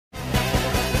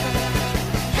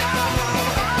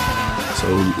So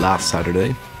last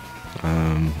Saturday,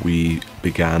 we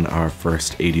began our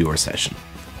first ADR session.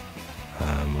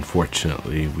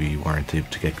 Unfortunately, we weren't able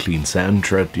to get clean sound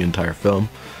throughout the entire film,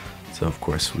 so of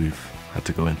course we've had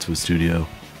to go into a studio.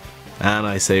 And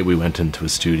I say we went into a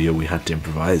studio, we had to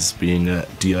improvise, being a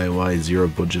DIY zero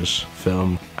budget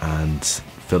film, and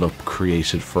Philip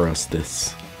created for us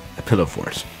a pillow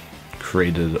fort,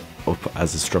 created up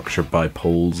as a structure by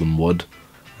poles and wood.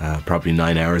 Probably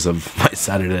 9 hours of my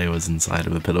Saturday was inside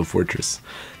of a pillow fortress.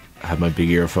 I had my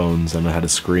big earphones and I had a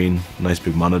screen, a nice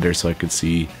big monitor so I could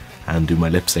see and do my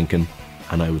lip syncing.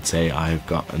 And I would say I've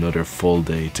got another full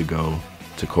day to go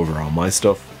to cover all my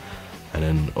stuff. And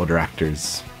then other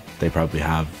actors, they probably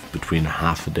have between a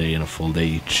half a day and a full day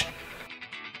each.